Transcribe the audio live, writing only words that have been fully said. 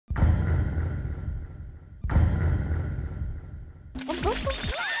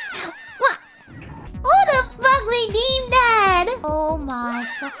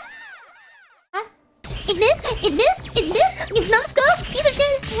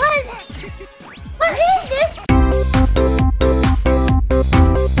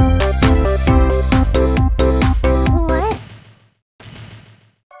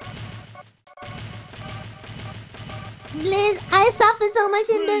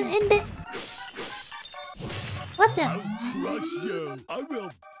them. I'll crush you. I will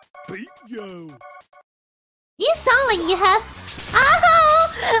beat you. You sound like you have...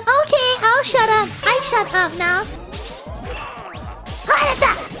 Oh! Okay, I'll shut up. I shut up now.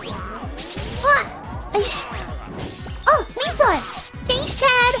 What? Oh, I'm sorry. Thanks,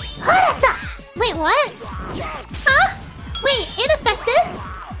 Chad. Wait, what? Huh? Wait, ineffective?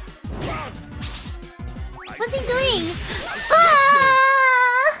 What's he doing?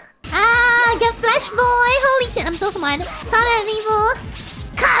 Get flash boy. Holy shit, I'm so smart. Come at me, boo.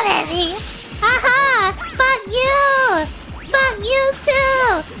 Come at me. Haha! Fuck you! Fuck you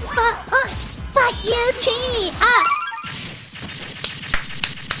too! Fuck you, Tree!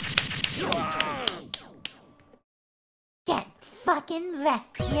 Get fucking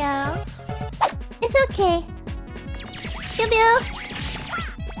wrecked, yo. It's okay. Pew pew!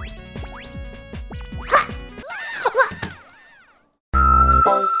 Ha! What?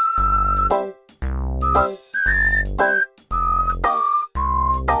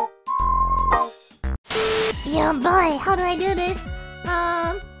 Yo boy, how do I do this?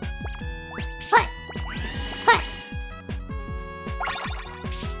 What?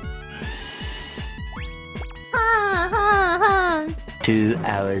 2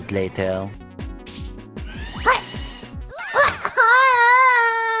 hours later. Fuck!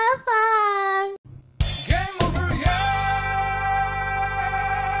 Game over,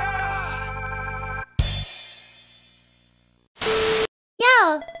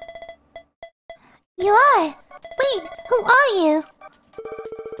 Yo! You are? Wait, who are you?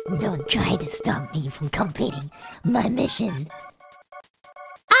 Don't try to stop me from completing my mission.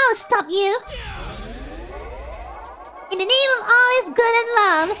 I'll stop you! In the name of all is good and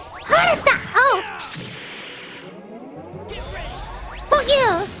love! Oh! Fuck you!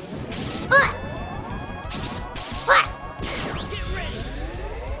 What? What?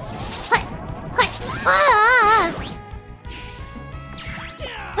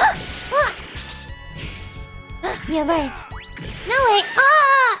 You're right. No way!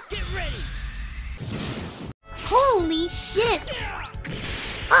 Holy shit!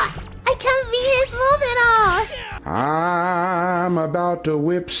 I can't read his move at all! I'm about to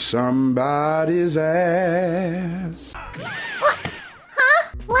whip somebody's ass. What? Huh?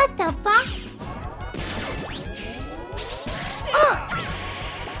 What the fuck?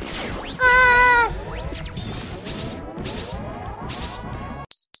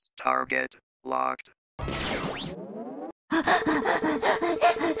 Target locked.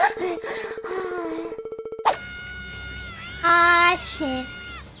 Shit.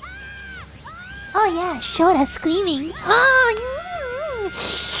 Oh yeah, Shota screaming. Oh yeah.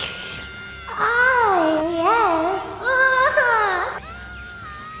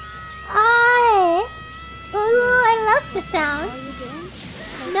 Oh, I love the sound.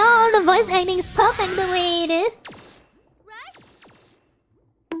 No, the voice acting is perfect the way it is.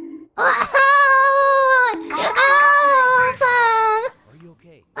 Oh, fuck. Are you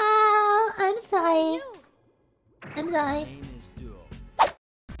okay? Oh, I'm sorry.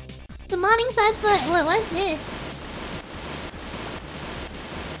 The morning side foot. Wait, what's this?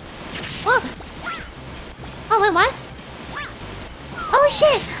 Oh! Oh, wait, what? Oh,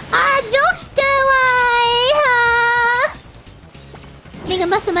 shit! Mega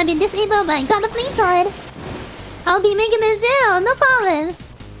Buster might be disabled, but I got the flame sword. I'll be Megaman 0, no problem.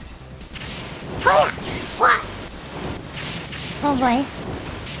 Oh, yeah! What? Oh, boy.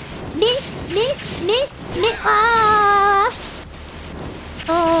 Miss!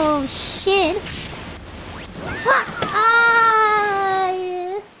 Oh shit! What?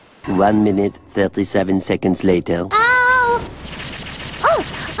 1 minute 37 seconds later. Ow! Oh!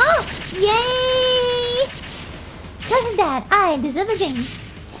 Yay! Look at that! I deserve a drink.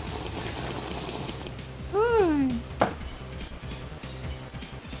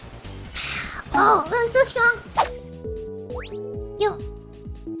 Oh, that's so strong. Yo.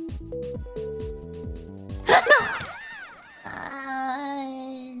 No.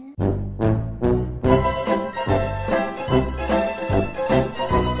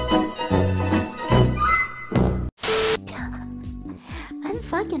 I'm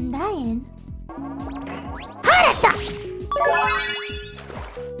fucking dying.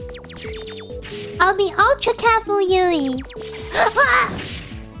 I'll be ultra careful, Yui.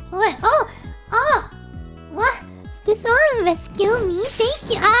 What? Oh! What? Did someone rescue me? Thank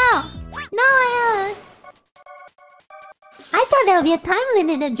you. Ow! No, I thought there would be a time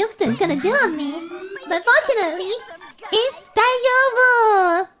limit that Jokester is gonna do on me. But fortunately, it's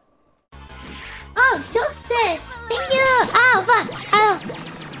Daijoubu! Oh, Jokester! Thank you! Ow, fuck! Ow!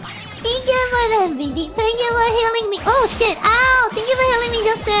 Thank you for the video. Thank you for healing me. Oh shit! Ow! Thank you for healing me,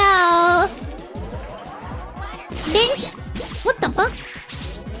 Jokester! Ow! Bitch! What the fuck?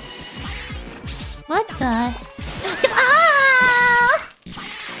 What the? Ah!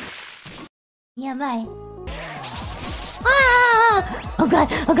 Yeah, bye. Ah! Oh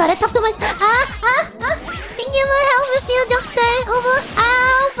god, I talk too much. Thank you for help with your jokester. Over.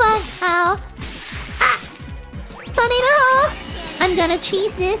 Ow, fuck. Ow. Ah! Tornado hole. I'm gonna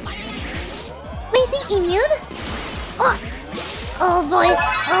cheese this. Wait, is he immune? Oh! Oh boy.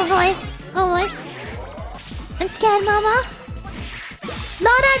 Oh boy. Oh boy. I'm scared, mama.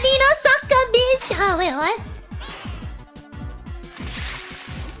 Not a Dino sucker, bitch! Oh, wait, what?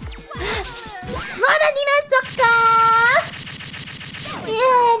 Not a Dino sucker!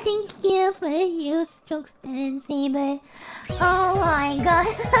 Yeah, thank you for your strokes and saber. Oh my god.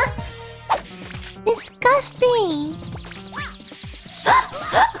 Disgusting!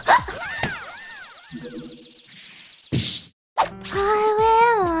 Where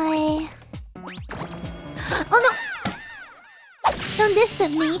am I? Oh no! Don't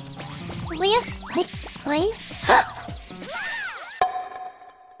disturb me. Where? Wait.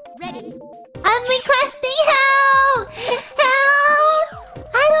 Ready. I'm requesting help! Help!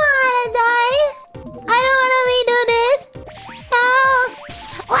 I don't wanna die. I don't wanna redo this. Help!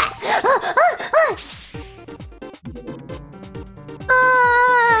 What?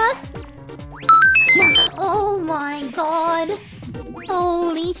 Oh my god.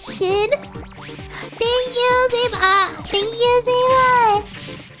 Holy shit. Thank you, Zip. Thank you, Zip.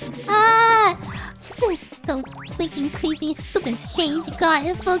 This is so freaking creepy, stupid stage.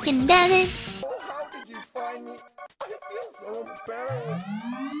 God, fucking damn it. How did you find me? I feel so embarrassed.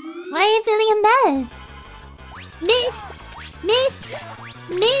 Why are you feeling embarrassed?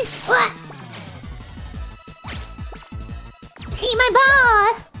 Miss, what? Eat my ball!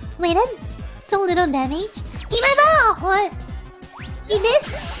 Wait, that's so little damage. Eat my ball! What? Eat this?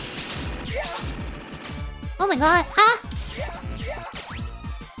 Oh my god,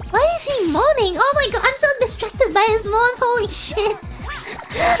 Why is he moaning? Oh my god, I'm so distracted by his moans, holy shit.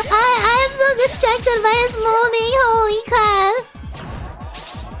 I am so distracted by his moaning, holy crap.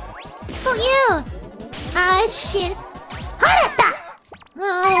 Fuck you! Ah, shit. Harata!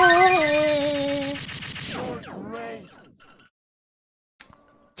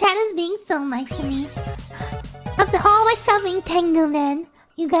 Chat is being so nice to me. After all my suffering Tangleman,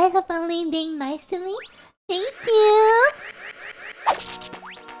 you guys are finally being nice to me. Thank you!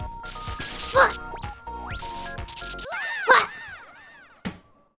 What? What?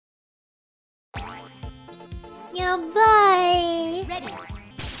 Yeah, bye! Ready.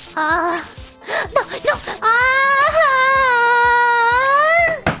 No!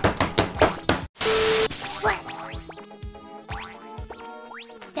 What?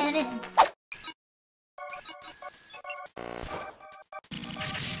 Damn it.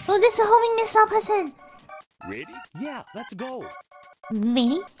 Oh, this is a homing missile person! Ready? Yeah, let's go.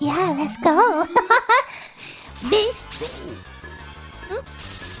 Ready? Yeah, let's go! Bitch!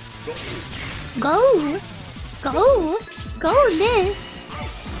 Go! Then!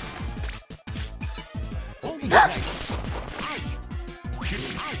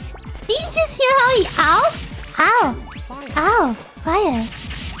 Did you just hear how he... Ow! Fire!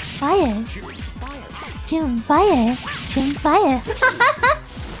 June fire!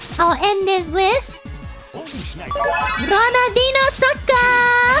 I'll end this with... Ronaldinho Saka!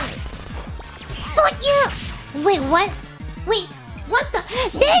 Fuck you! Wait, what? What the?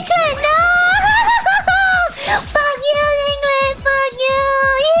 Dickhead, no! Fuck you, England! Fuck you!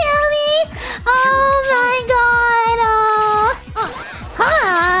 Heal me! Oh my god!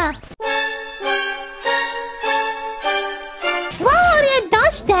 Wow, I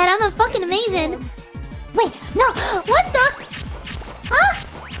dodged that! I'm fucking amazing! Wait, no! What the? Huh?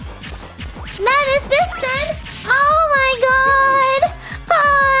 Man assistant! Oh my god!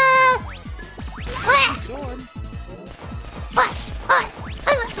 What?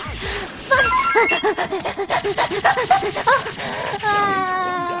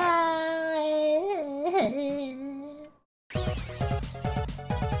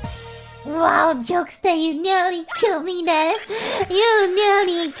 Wow, Jokester, you nearly killed me there. You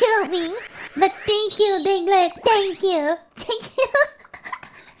nearly killed me. But thank you, Diglett. Thank you.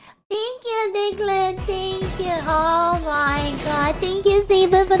 Thank you, Diglett. Thank you. Oh my god. Thank you,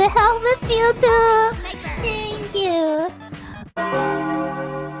 Saber, for the help with you too.